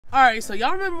Alright, so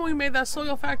y'all remember when we made that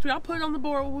soil factory? I'll put it on the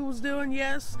board what we was doing,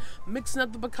 yes. Mixing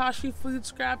up the Bokashi food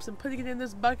scraps and putting it in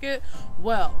this bucket.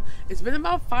 Well, it's been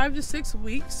about 5 to 6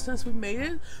 weeks since we made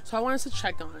it, so I wanted to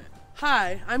check on it.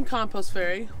 Hi, I'm Compost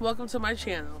Fairy. Welcome to my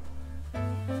channel.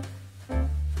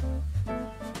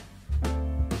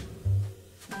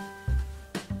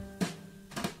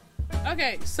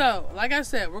 Okay, so like I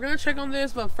said, we're gonna check on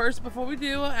this, but first, before we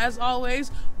do, as always,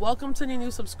 welcome to any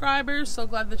new subscribers. So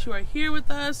glad that you are here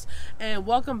with us, and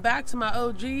welcome back to my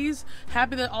OGs.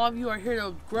 Happy that all of you are here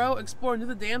to grow, explore, and do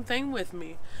the damn thing with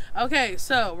me. Okay,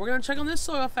 so we're gonna check on this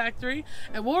soil factory,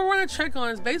 and what we're gonna check on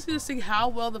is basically to see how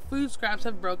well the food scraps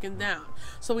have broken down.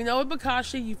 So we know with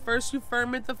Bokashi, you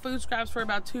ferment the food scraps for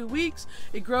about 2 weeks.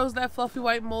 It grows that fluffy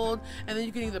white mold, and then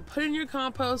you can either put it in your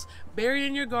compost, bury it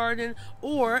in your garden,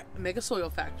 or make a soil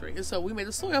factory. And so we made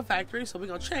a soil factory, so we're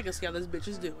gonna check and see how this bitch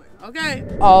is doing. Okay,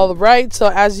 all right, so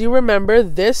as you remember,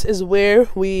 this is where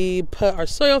we put our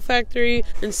soil factory,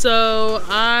 and so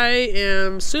I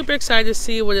am super excited to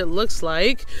see what it looks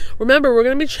like. Remember, we're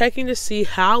gonna be checking to see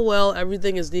how well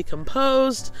everything is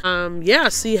decomposed. Yeah,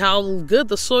 see how good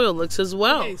the soil looks as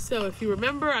well. Okay, so if you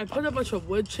remember, I put a bunch of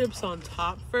wood chips on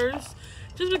top first,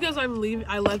 just because I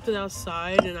left it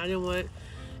outside and I didn't want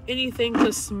anything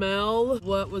to smell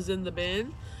what was in the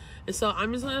bin. And so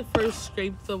I'm just gonna first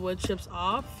scrape the wood chips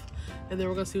off, and then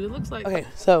we're gonna see what it looks like. Okay,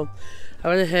 so I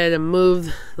went ahead and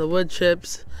moved the wood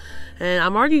chips, and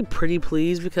I'm already pretty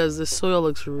pleased because the soil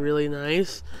looks really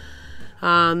nice.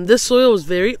 This soil was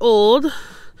very old,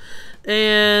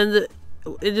 and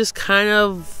it just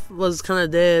was kind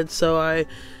of dead, so I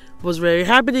was very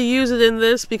happy to use it in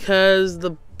this because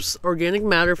the organic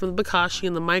matter from the Bokashi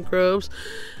and the microbes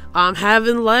have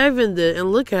enlivened it.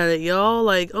 And look at it, y'all.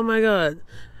 Like, oh my god.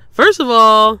 First of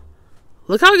all,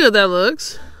 look how good that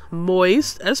looks.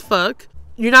 Moist as fuck.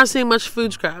 You're not seeing much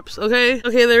food scraps, okay?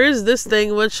 Okay, there is this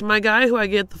thing, which my guy who I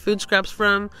get the food scraps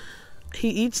from, he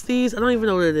eats these. I don't even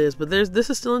know what it is, but this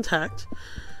is still intact.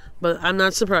 But I'm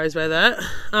not surprised by that.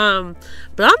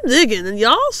 But I'm digging, and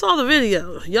y'all saw the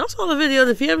video. Y'all saw the video,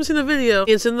 and if you haven't seen the video,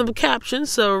 it's in the caption,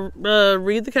 so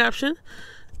read the caption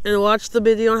and watch the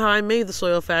video on how I made the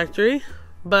soil factory.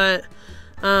 But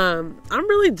I'm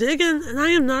really digging, and I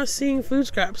am not seeing food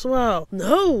scraps. Wow.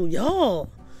 No, y'all.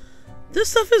 This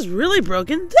stuff is really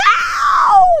broken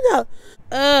down!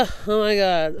 Oh my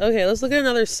god. Okay, let's look at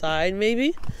another side,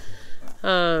 maybe.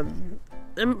 And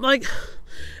like,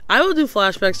 I will do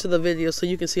flashbacks to the video so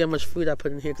you can see how much food I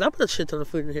put in here, because I put a shit ton of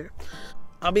food in here.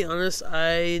 I'll be honest,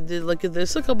 I did look at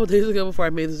this a couple days ago before I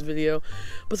made this video.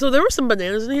 But so there were some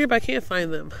bananas in here, but I can't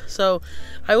find them. So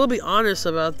I will be honest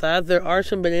about that. There are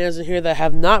some bananas in here that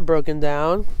have not broken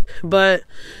down, but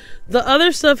the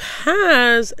other stuff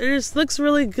has, and it just looks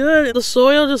really good. The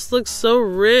soil just looks so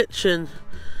rich, and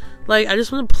like, I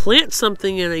just want to plant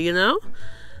something in it, you know?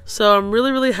 So I'm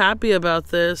really, really happy about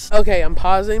this. Okay, I'm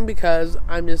pausing because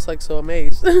I'm just like so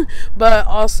amazed. But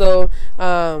also,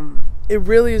 it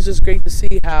really is just great to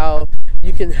see how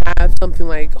you can have something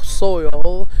like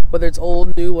soil, whether it's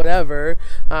old, new, whatever,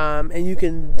 and you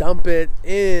can dump it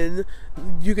in.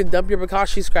 You can dump your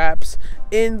Bokashi scraps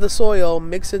in the soil,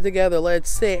 mix it together, let it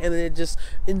sit, and then it just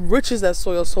enriches that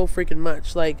soil so freaking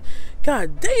much. Like,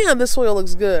 god damn, this soil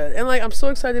looks good. And like, I'm so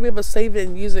excited to be able to save it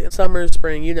and use it in summer and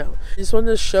spring, you know. I just wanted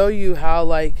to show you how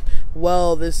like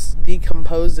well this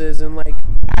decomposes and like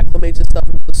acclimates itself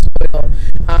into the soil.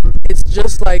 It's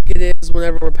just like it is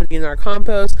whenever we're putting in our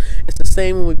compost. It's the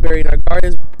same when we bury in our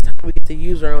gardens. We get to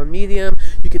use our own medium.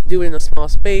 You can do it in a small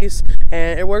space,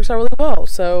 and it works out really well.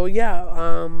 So yeah,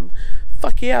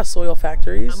 fuck yeah, soil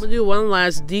factories. I'm gonna do one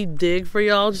last deep dig for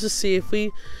y'all just to see if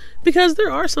because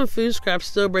there are some food scraps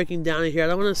still breaking down in here. I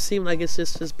don't want to seem like it's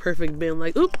just this perfect bin.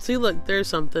 Like, oops, see, look, there's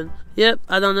something. Yep,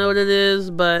 I don't know what it is,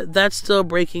 but that's still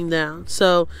breaking down.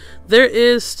 So there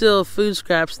is still food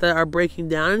scraps that are breaking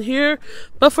down in here,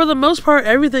 but for the most part,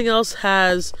 everything else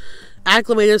has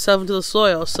acclimated itself into the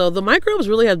soil. So the microbes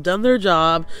really have done their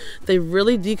job. They've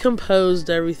really decomposed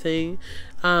everything.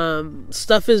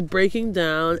 Stuff is breaking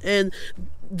down, and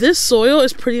this soil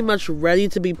is pretty much ready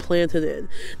to be planted in.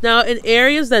 Now, in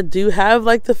areas that do have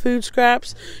like the food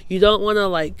scraps, you don't want to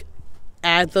like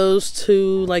add those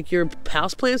to like your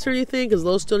house plants or anything, because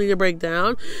those still need to break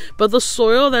down. But the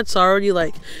soil that's already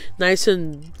like nice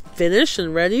and finished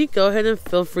and ready, go ahead and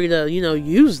feel free to, you know,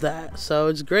 use that. So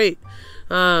it's great.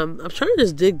 I'm trying to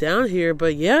just dig down here,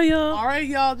 but yeah, y'all. All right,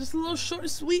 y'all, just a little short,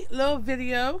 sweet little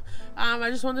video. I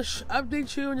just wanted to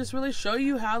update you and just really show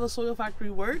you how the soil factory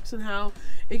works and how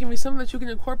it can be something that you can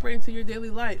incorporate into your daily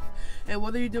life. And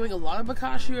whether you're doing a lot of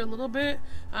Bokashi or a little bit,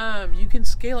 you can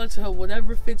scale it to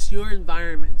whatever fits your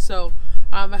environment. So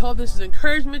I hope this is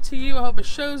encouragement to you. I hope it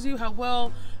shows you how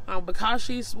well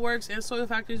Bokashi works and Soil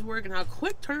Factory's work and how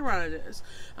quick turnaround it is.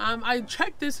 I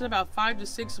checked this in about 5 to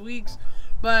 6 weeks,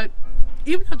 but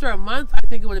even after a month, I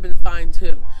think it would have been fine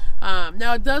too.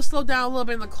 Now it does slow down a little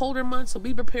bit in the colder months, so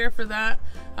be prepared for that.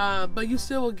 But you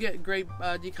still will get great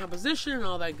decomposition and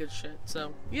all that good shit.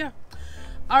 So yeah.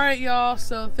 Alright, y'all,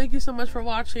 so thank you so much for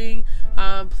watching.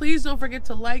 Please don't forget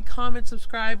to like, comment,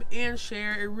 subscribe, and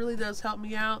share. It really does help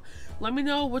me out. Let me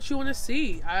know what you want to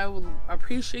see. I will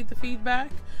appreciate the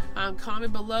feedback.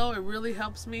 Comment below. It really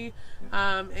helps me.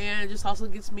 And it just also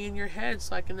gets me in your head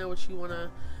so I can know what you want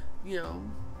to,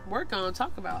 work on,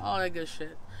 talk about, all that good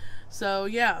shit. So,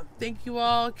 yeah, thank you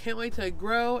all. Can't wait to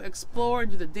grow, explore,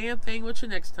 and do the damn thing with you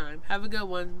next time. Have a good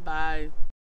one. Bye.